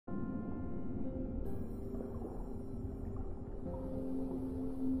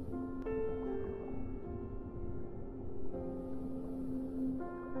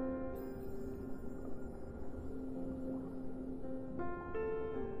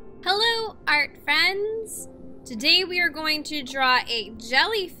Hello, art friends! Today we are going to draw a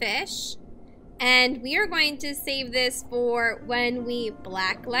jellyfish, and we are going to save this for when we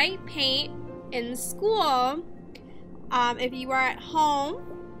blacklight paint in school. If you are at home,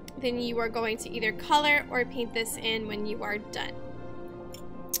 then you are going to either color or paint this in when you are done.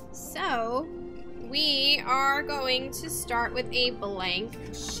 So, we are going to start with a blank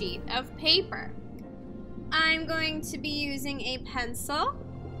sheet of paper. I'm going to be using a pencil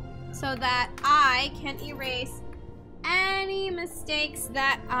so that I can erase any mistakes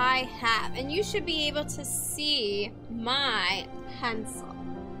that I have. And you should be able to see my pencil.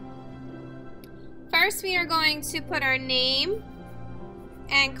 First, we are going to put our name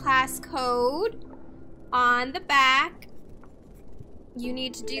and class code on the back. You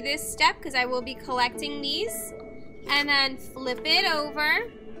need to do this step because I will be collecting these. And then flip it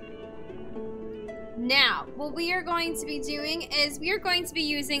over. Now, what we are going to be doing is we are going to be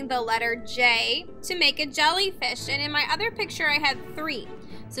using the letter J to make a jellyfish. And in my other picture, I had 3.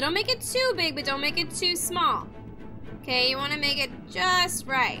 So don't make it too big, but don't make it too small. Okay, you want to make it just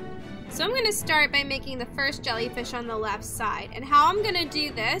right. So I'm going to start by making the first jellyfish on the left side. And how I'm going to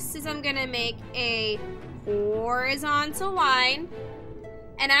do this is I'm going to make a horizontal line.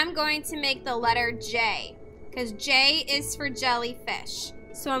 And I'm going to make the letter J, because J is for jellyfish.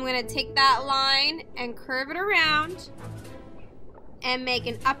 So I'm going to take that line and curve it around and make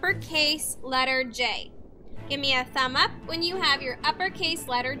an uppercase letter J. Give me a thumb up when you have your uppercase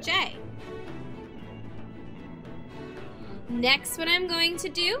letter J. Next, what I'm going to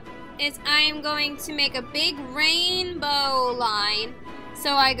do is I am going to make a big rainbow line.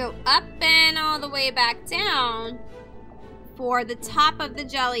 So I go up and all the way back down for the top of the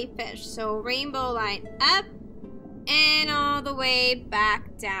jellyfish. So rainbow line up and all the way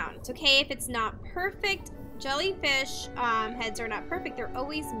back down. It's okay if it's not perfect. Jellyfish heads are not perfect. They're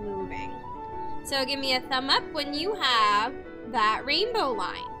always moving. So give me a thumb up when you have that rainbow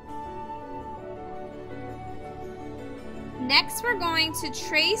line. Next, we're going to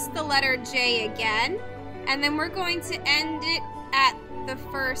trace the letter J again, and then we're going to end it at the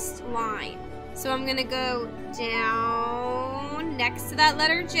first line. So I'm going to go down next to that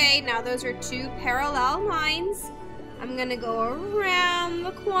letter J. Now those are 2 parallel lines. I'm going to go around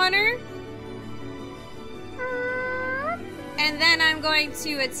the corner. And then I'm going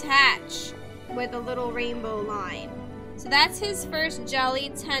to attach with a little rainbow line. So that's his first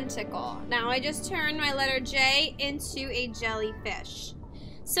jelly tentacle. Now I just turned my letter J into a jellyfish.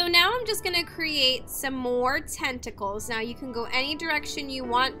 So now I'm just going to create some more tentacles. Now you can go any direction you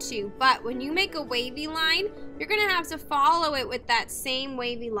want to, but when you make a wavy line, you're going to have to follow it with that same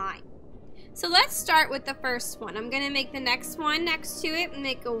wavy line. So let's start with the first one. I'm going to make the next one next to it and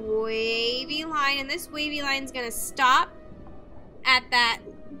make a wavy line. And this wavy line is going to stop at that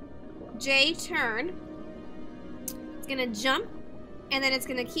J turn. It's going to jump, and then it's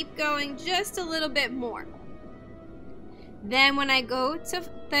going to keep going just a little bit more. Then when I go to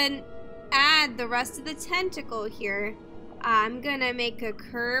then add the rest of the tentacle here, I'm going to make a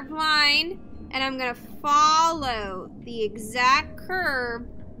curved line, and I'm going to follow the exact curve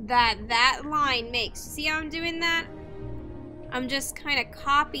that line makes. See how I'm doing that? I'm just kind of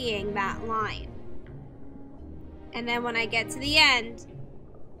copying that line. And then when I get to the end,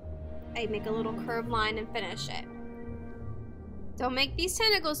 I make a little curved line and finish it. Don't make these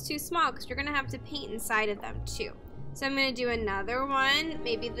tentacles too small because you're going to have to paint inside of them too. So I'm going to do another one.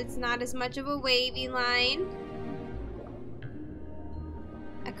 Maybe that's not as much of a wavy line.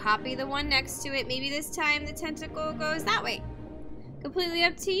 I copy the one next to it. Maybe this time the tentacle goes that way. Completely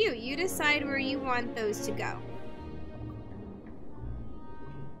up to you. You decide where you want those to go.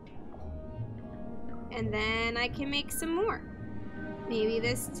 And then I can make some more. Maybe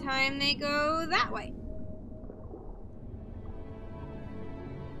this time they go that way.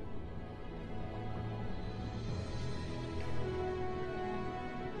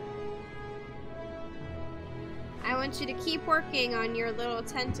 I want you to keep working on your little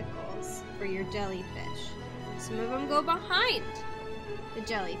tentacles for your jellyfish. Some of them go behind the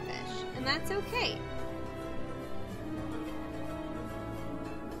jellyfish, and that's okay.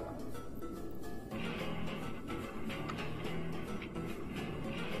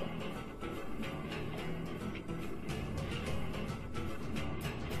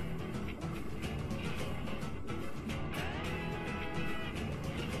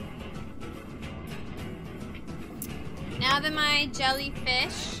 Now that my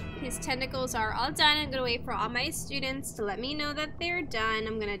jellyfish, his tentacles are all done, I'm going to wait for all my students to let me know that they're done.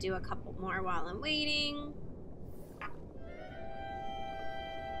 I'm going to do a couple more while I'm waiting.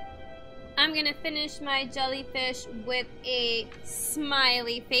 I'm gonna finish my jellyfish with a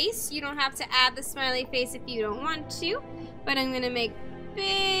smiley face. You don't have to add the smiley face if you don't want to, but I'm gonna make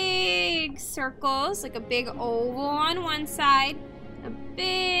big circles, like a big oval on one side, a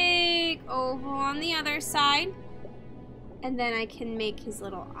big oval on the other side, and then I can make his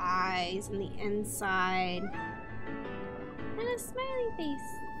little eyes on the inside, and a smiley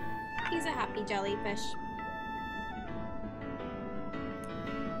face. He's a happy jellyfish.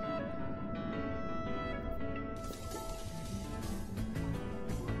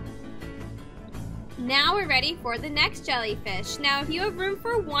 Now we're ready for the next jellyfish. Now if you have room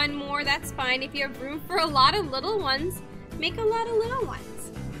for one more, that's fine. If you have room for a lot of little ones, make a lot of little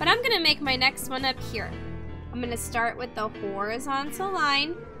ones. But I'm gonna make my next one up here. I'm gonna start with the horizontal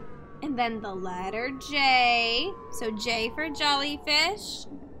line and then the letter J. So J for jellyfish.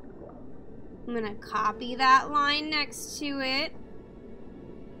 I'm gonna copy that line next to it.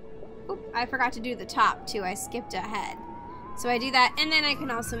 Oop, I forgot to do the top too. I skipped ahead. So I do that, and then I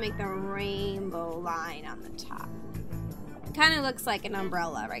can also make the rainbow line on the top. It kind of looks like an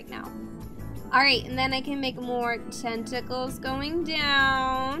umbrella right now. Alright, and then I can make more tentacles going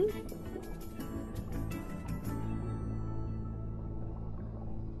down.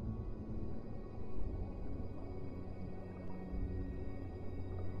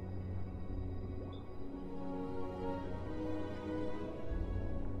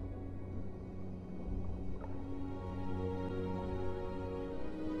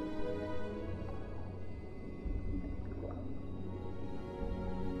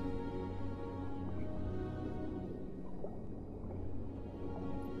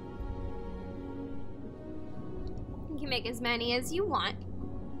 You can make as many as you want.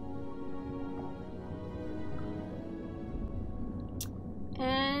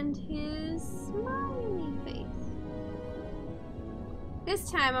 And his smiley face. This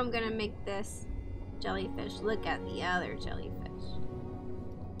time I'm gonna make this jellyfish look at the other jellyfish.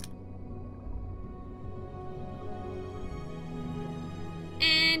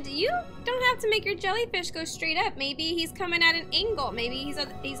 And you don't have to make your jellyfish go straight up. Maybe he's coming at an angle. Maybe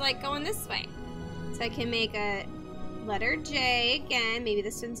he's like going this way. So I can make a letter J again. Maybe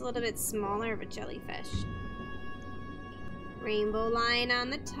this one's a little bit smaller of a jellyfish. Rainbow line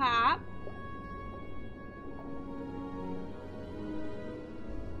on the top.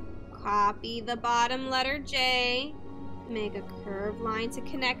 Copy the bottom letter J. Make a curved line to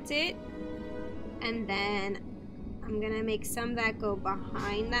connect it. And then I'm gonna make some that go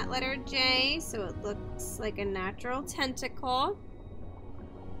behind that letter J so it looks like a natural tentacle.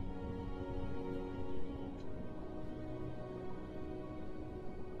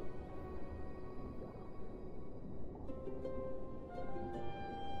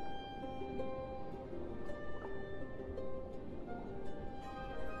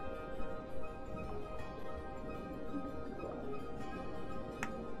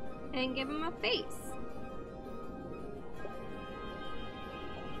 And give him a face.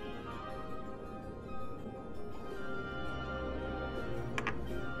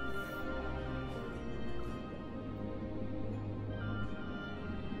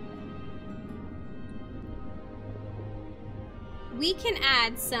 We can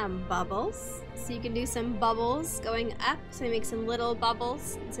add some bubbles. So you can do some bubbles going up. So we make some little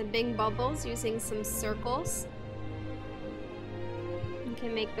bubbles into big bubbles using some circles. You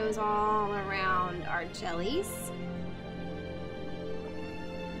can make those all around our jellies.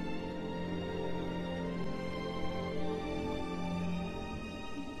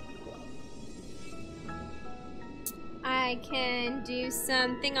 I can do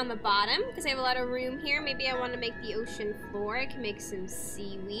something on the bottom because I have a lot of room here. Maybe I want to make the ocean floor. I can make some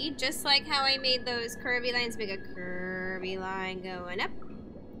seaweed, just like how I made those curvy lines. Make a curvy line going up.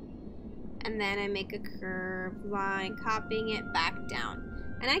 And then I make a curved line, copying it back down.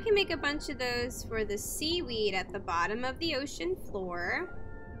 And I can make a bunch of those for the seaweed at the bottom of the ocean floor.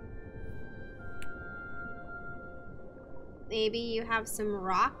 Maybe you have some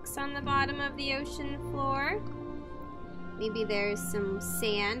rocks on the bottom of the ocean floor. Maybe there's some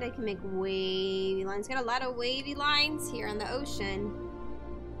sand. I can make wavy lines. Got a lot of wavy lines here on the ocean.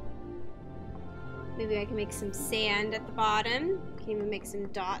 Maybe I can make some sand at the bottom. Can even make some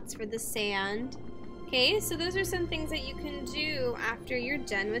dots for the sand. Okay, so those are some things that you can do after you're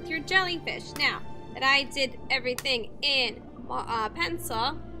done with your jellyfish. Now that I did everything in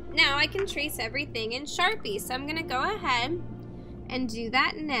pencil, now I can trace everything in Sharpie. So I'm gonna go ahead and do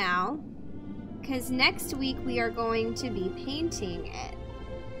that now, because next week we are going to be painting it.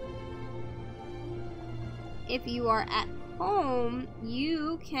 If you are at home,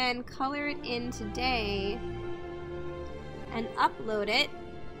 you can color it in today and upload it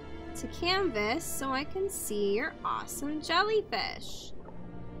to canvas so I can see your awesome jellyfish.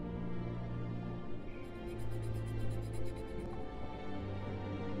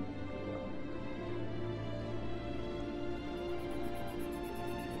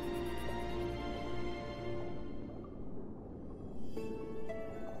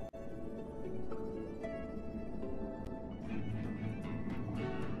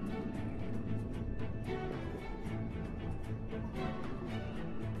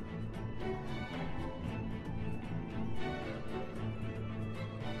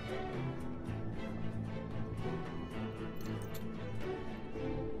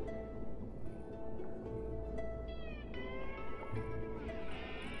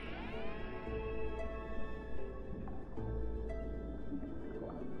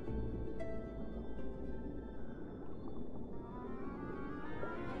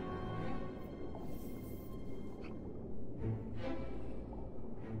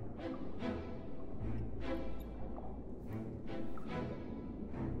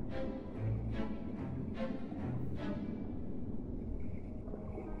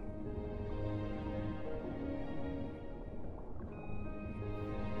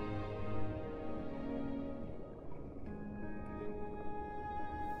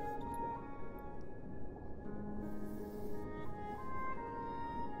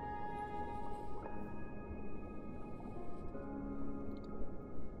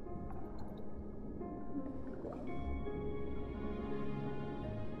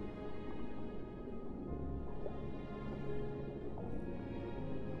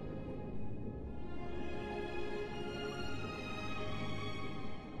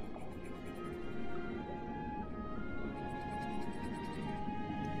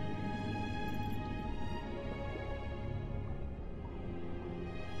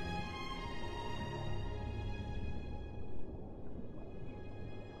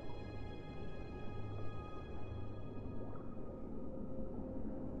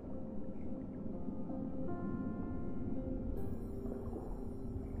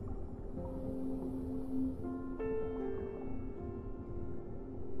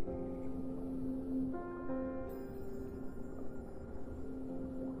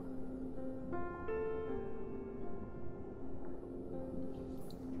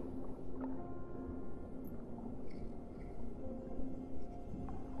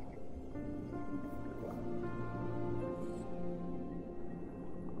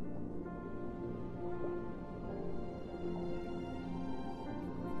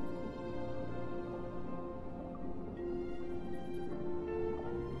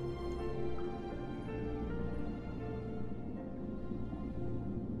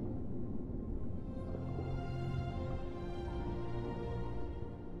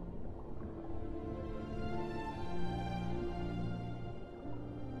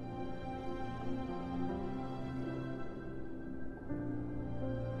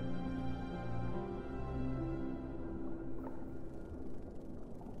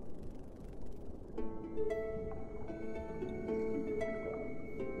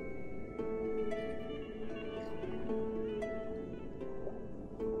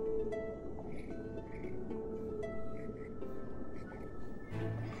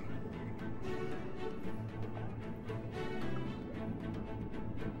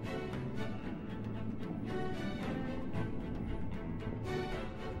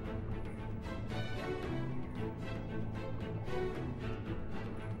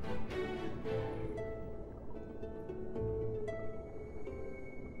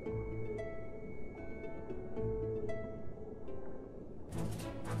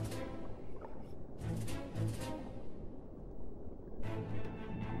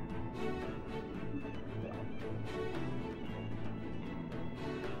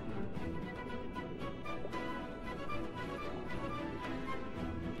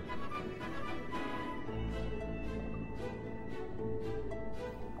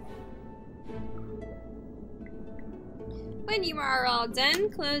 When you are all done,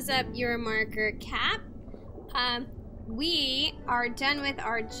 close up your marker cap. We are done with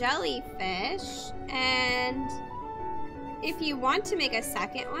our jellyfish, and if you want to make a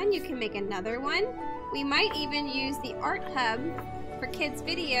second one, you can make another one. We might even use the Art Hub for kids'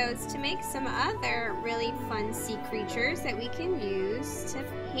 videos to make some other really fun sea creatures that we can use to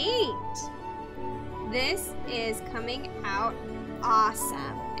paint. This is coming out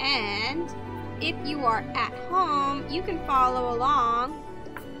awesome, and if you are at home, you can follow along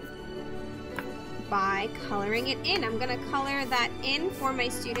by coloring it in. I'm going to color that in for my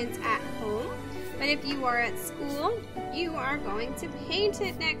students at home, but if you are at school, you are going to paint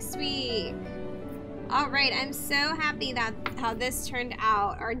it next week. All right, I'm so happy that how this turned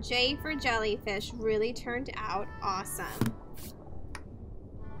out. Our J for jellyfish really turned out awesome.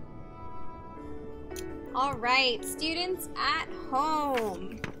 All right, students at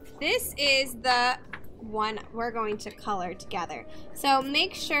home. This is the one we're going to color together. So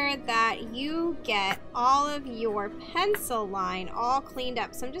make sure that you get all of your pencil line all cleaned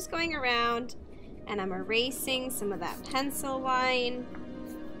up. So I'm just going around and I'm erasing some of that pencil line,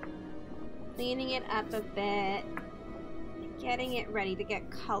 cleaning it up a bit, getting it ready to get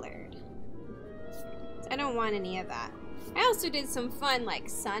colored. So I don't want any of that. I also did some fun like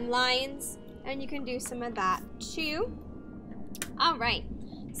sun lines, and you can do some of that too. All right.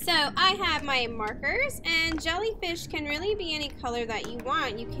 So I have my markers, and jellyfish can really be any color that you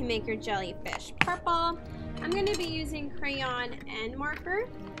want. You can make your jellyfish purple. I'm going to be using crayon and marker.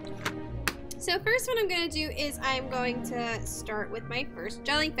 So first what I'm going to do is I'm going to start with my first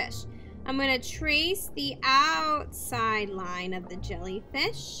jellyfish. I'm going to trace the outside line of the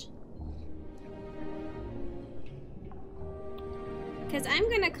jellyfish, because I'm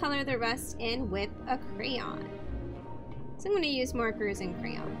going to color the rest in with a crayon. So I'm going to use markers and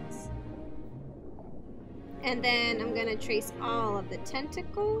crayons. And then I'm going to trace all of the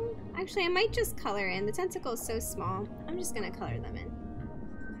tentacle. Actually, I might just color in. The tentacle is so small. I'm just going to color them in.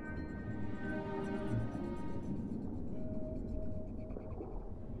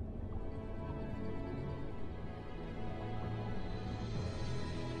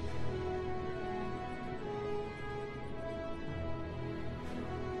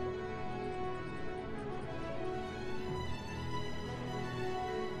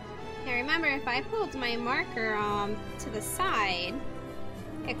 Remember, if I pulled my marker to the side,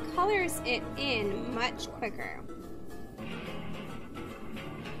 it colors it in much quicker.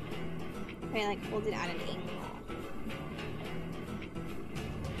 If I like hold it at an angle.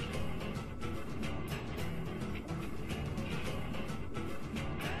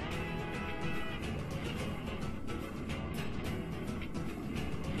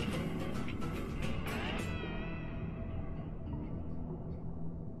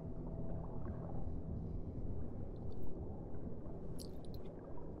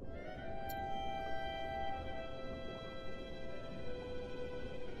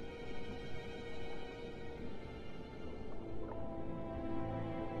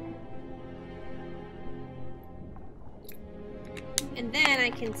 And then I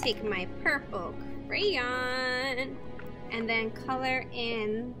can take my purple crayon and then color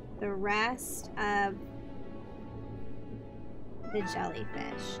in the rest of the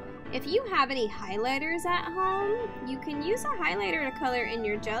jellyfish. If you have any highlighters at home, you can use a highlighter to color in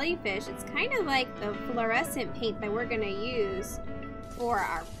your jellyfish. It's kind of like the fluorescent paint that we're going to use for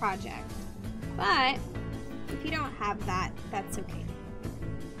our project. But if you don't have that, that's okay.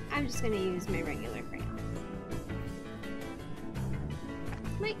 I'm just going to use my regular crayon.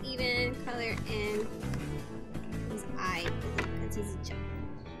 Might even color in his eye because he's a jellyfish.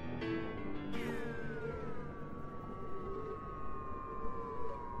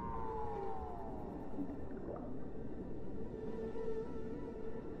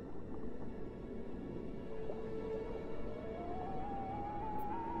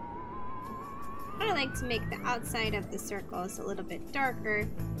 I like to make the outside of the circles a little bit darker,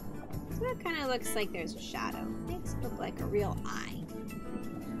 so it kind of looks like there's a shadow. Makes it look like a real eye.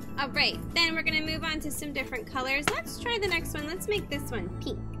 Alright, then we're going to move on to some different colors. Let's try the next one. Let's make this one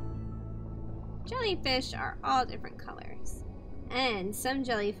pink. Jellyfish are all different colors. And some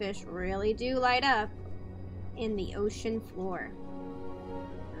jellyfish really do light up in the ocean floor.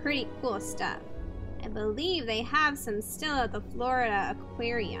 Pretty cool stuff. I believe they have some still at the Florida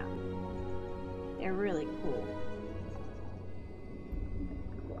Aquarium. They're really cool.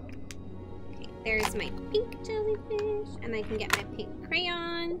 Okay, there's my pink jellyfish, and I can get my pink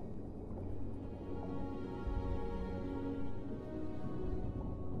crayon.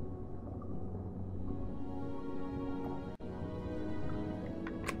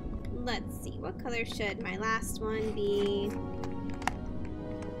 Let's see, what color should my last one be?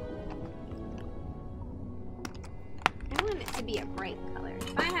 I want it to be a bright color.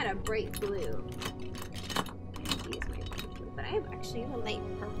 If I had a bright blue, I'd use my bright blue. But I have actually a light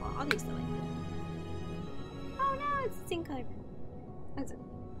purple. I'll use the light blue. Oh no, it's the same color. That's okay.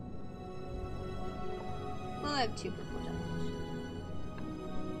 We'll have two purple jellyfish.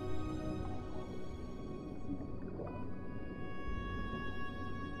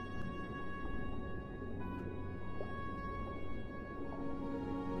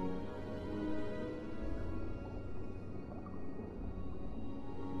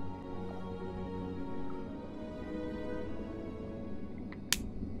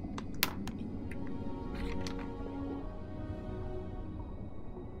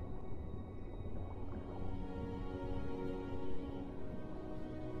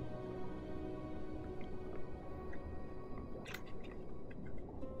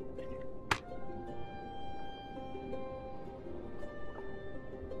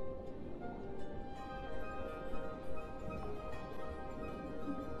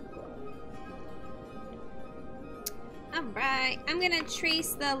 Alright, I'm gonna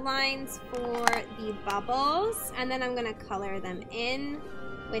trace the lines for the bubbles, and then I'm gonna color them in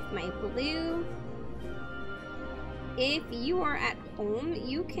with my blue. If you are at home,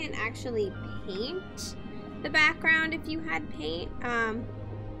 you can actually paint the background if you had paint. I'm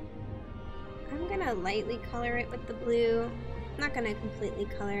gonna lightly color it with the blue. I'm not gonna completely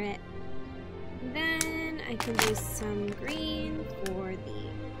color it. Then I can do some green for the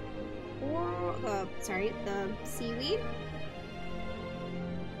seaweed.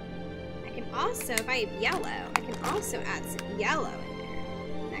 I can also, if I have yellow, I can also add some yellow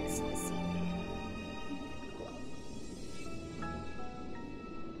in there next to the seaweed.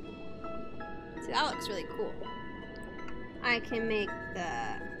 So that looks really cool. I can make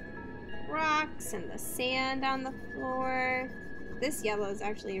the rocks and the sand on the floor. This yellow is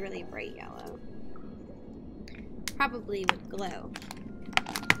actually a really bright yellow. Probably would glow.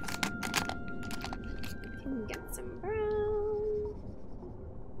 Can get some brown.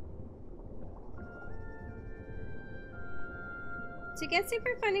 To get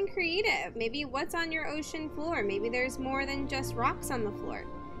super fun and creative, maybe what's on your ocean floor? Maybe there's more than just rocks on the floor.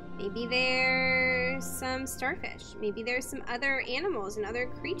 Maybe there's some starfish. Maybe there's some other animals and other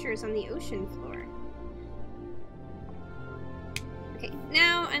creatures on the ocean floor. Okay,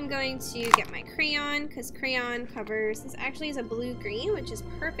 now I'm going to get my crayon, because crayon covers, this actually is a blue-green, which is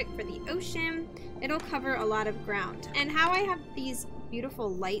perfect for the ocean. It'll cover a lot of ground. And how I have these beautiful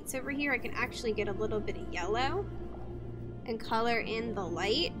lights over here, I can actually get a little bit of yellow and color in the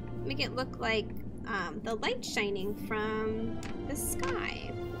light, make it look like the light shining from the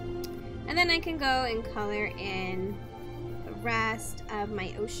sky. And then I can go and color in the rest of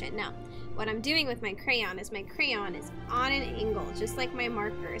my ocean. Now, what I'm doing with my crayon is on an angle, just like my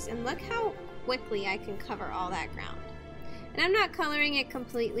markers. And look how quickly I can cover all that ground. And I'm not coloring it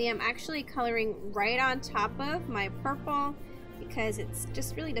completely. I'm actually coloring right on top of my purple because it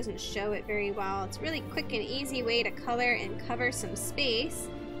just really doesn't show it very well. It's a really quick and easy way to color and cover some space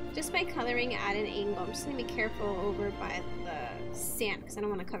just by coloring at an angle. I'm just going to be careful over by the sand because I don't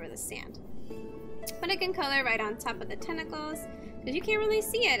want to cover the sand. But I can color right on top of the tentacles because you can't really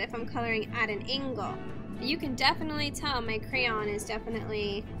see it if I'm coloring at an angle. But you can definitely tell my crayon is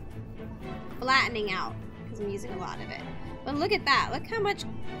definitely flattening out because I'm using a lot of it. But look at that. Look how much,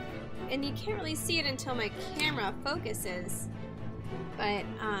 and you can't really see it until my camera focuses. But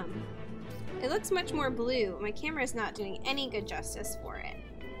it looks much more blue. My camera is not doing any good justice for it.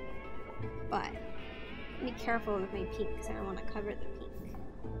 But be careful with my pink because I don't want to cover the pink.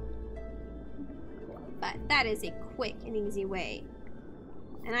 But that is a quick and easy way.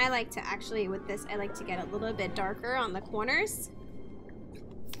 And I like to actually, with this, I like to get a little bit darker on the corners.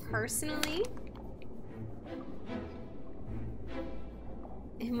 Personally.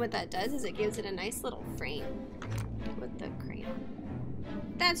 And what that does is it gives it a nice little frame with the crayon.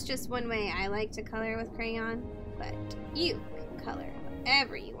 That's just one way I like to color with crayon, but you can color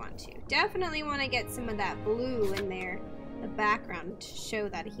whatever you want to. Definitely want to get some of that blue in there, the background, to show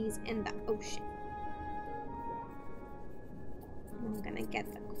that he's in the ocean. I'm gonna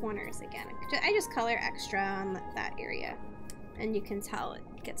get the corners again. I just color extra on that area, and you can tell it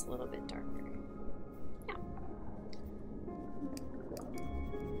gets a little bit darker. Yeah.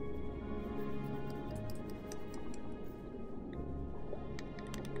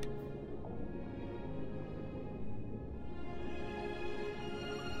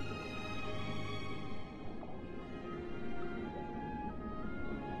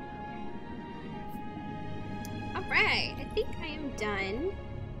 Alright, I think I am done.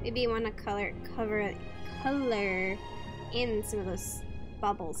 Maybe you want to color in some of those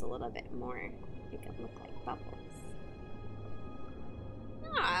bubbles a little bit more. Make them look like bubbles.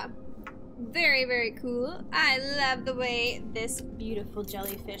 Ah, very, very cool. I love the way this beautiful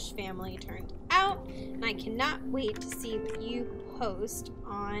jellyfish family turned out, and I cannot wait to see you post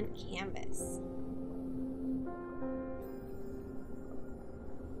on Canvas.